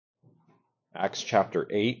Acts chapter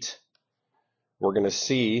 8. We're going to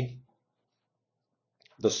see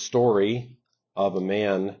the story of a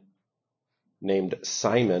man named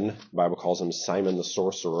Simon. The Bible calls him Simon the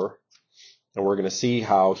sorcerer. And we're going to see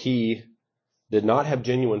how he did not have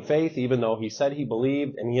genuine faith, even though he said he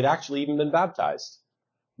believed, and he had actually even been baptized.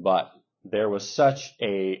 But there was such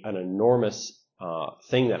an enormous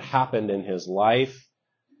thing that happened in his life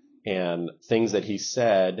and things that he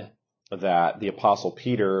said that the Apostle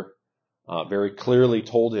Peter very clearly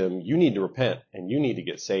told him, you need to repent and you need to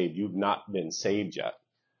get saved. You've not been saved yet.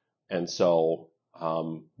 And so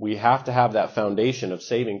we have to have that foundation of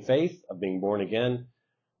saving faith, of being born again,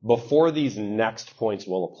 before these next points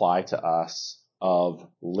will apply to us of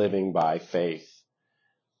living by faith.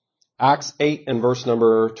 Acts 8 and verse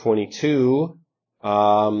number 22,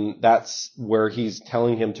 that's where he's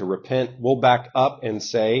telling him to repent. We'll back up and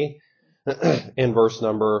say in verse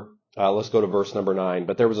number, let's go to verse number 9.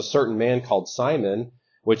 But there was a certain man called Simon,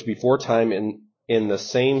 which before time in the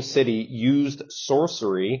same city used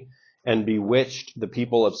sorcery and bewitched the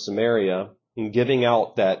people of Samaria, in giving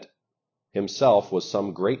out that himself was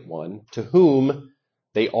some great one, to whom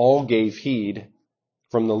they all gave heed,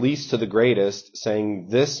 from the least to the greatest, saying,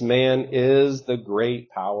 this man is the great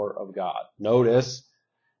power of God. Notice,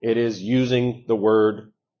 it is using the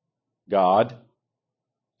word God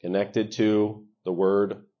connected to the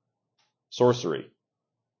word sorcery.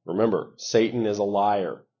 Remember, Satan is a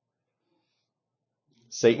liar.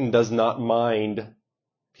 Satan does not mind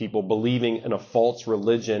people believing in a false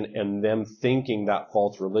religion and them thinking that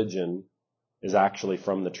false religion is actually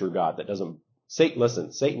from the true God.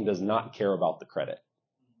 Satan does not care about the credit.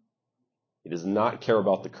 He does not care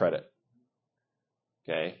about the credit.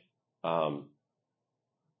 Okay? I've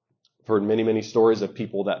heard many, many stories of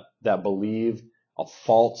people that believe a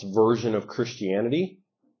false version of Christianity,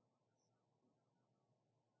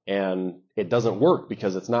 and it doesn't work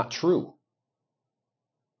because it's not true.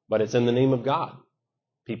 But it's in the name of God.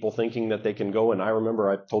 People thinking that they can go, and I remember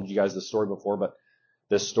I've told you guys this story before, but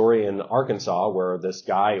this story in Arkansas where this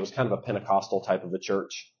guy, it was kind of a Pentecostal type of a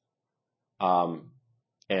church,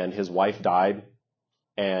 and his wife died,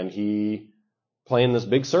 and he planned this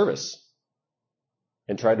big service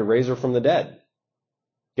and tried to raise her from the dead.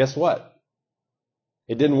 Guess what?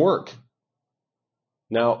 It didn't work.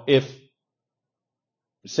 Now, if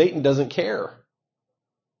Satan doesn't care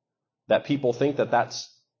that people think that that's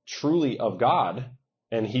truly of God,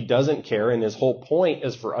 and he doesn't care, and his whole point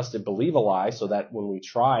is for us to believe a lie so that when we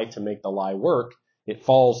try to make the lie work, it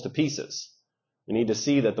falls to pieces. We need to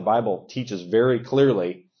see that the Bible teaches very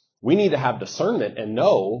clearly. We need to have discernment and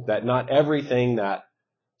know that not everything that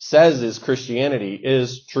says is Christianity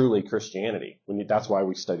is truly Christianity. That's why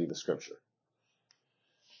we study the Scripture.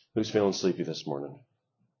 Who's feeling sleepy this morning?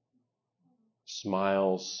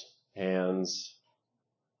 Smiles, hands.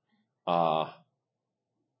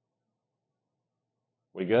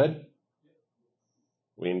 We good?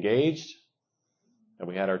 We engaged? Have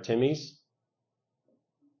we had our Timmies?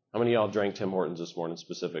 How many of y'all drank Tim Hortons this morning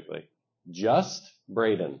specifically? Just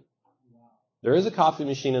Braden. There is a coffee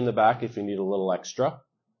machine in the back if you need a little extra.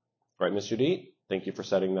 Right, Mr. D? Thank you for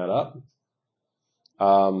setting that up.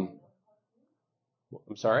 I'm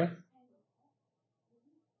sorry?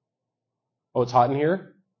 Oh, it's hot in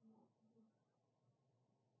here?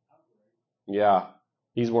 Yeah.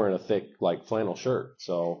 He's wearing a thick, flannel shirt,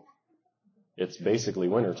 so it's basically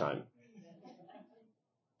wintertime.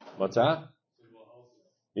 What's that?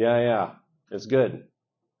 Yeah. It's good.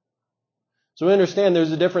 So we understand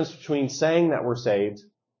there's a difference between saying that we're saved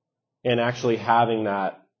and actually having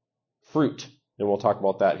that fruit. And we'll talk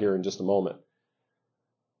about that here in just a moment.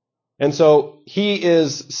 And so he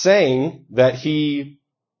is saying that he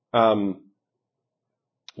was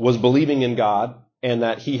believing in God and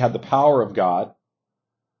that he had the power of God,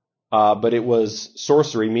 but it was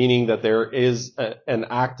sorcery, meaning that there is an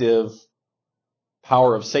active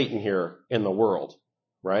power of Satan here in the world,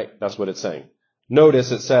 right? That's what it's saying.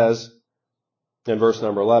 Notice it says in verse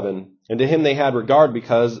number 11, and to him they had regard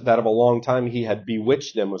because that of a long time he had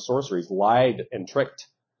bewitched them with sorceries, lied and tricked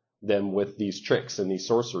them with these tricks and these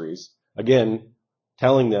sorceries. Again,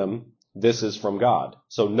 telling them this is from God.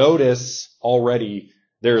 So notice already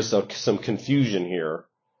there's some confusion here.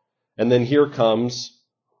 And then here comes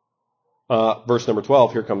verse number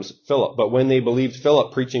 12, here comes Philip. But when they believed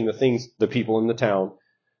Philip preaching the things, the people in the town,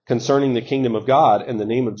 concerning the kingdom of God and the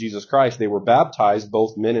name of Jesus Christ, they were baptized,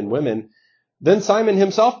 both men and women. Then Simon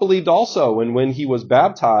himself believed also, and when he was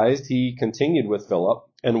baptized, he continued with Philip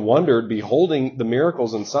and wondered, beholding the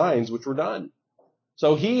miracles and signs which were done.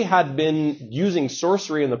 So he had been using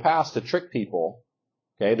sorcery in the past to trick people,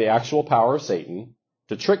 okay, the actual power of Satan.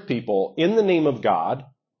 to trick people in the name of God.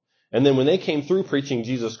 And then when they came through preaching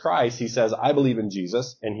Jesus Christ, he says, I believe in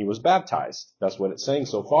Jesus, and he was baptized. That's what it's saying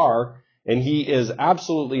so far. And he is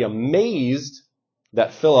absolutely amazed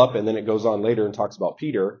that Philip, and then it goes on later and talks about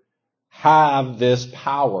Peter, have this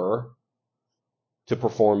power to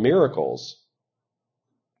perform miracles.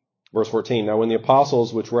 Verse 14, now when the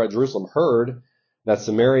apostles which were at Jerusalem heard that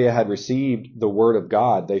Samaria had received the word of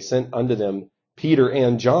God, they sent unto them Peter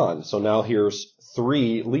and John. So now here's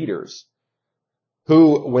 3 leaders,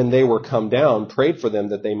 who, when they were come down, prayed for them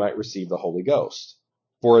that they might receive the Holy Ghost.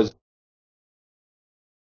 For as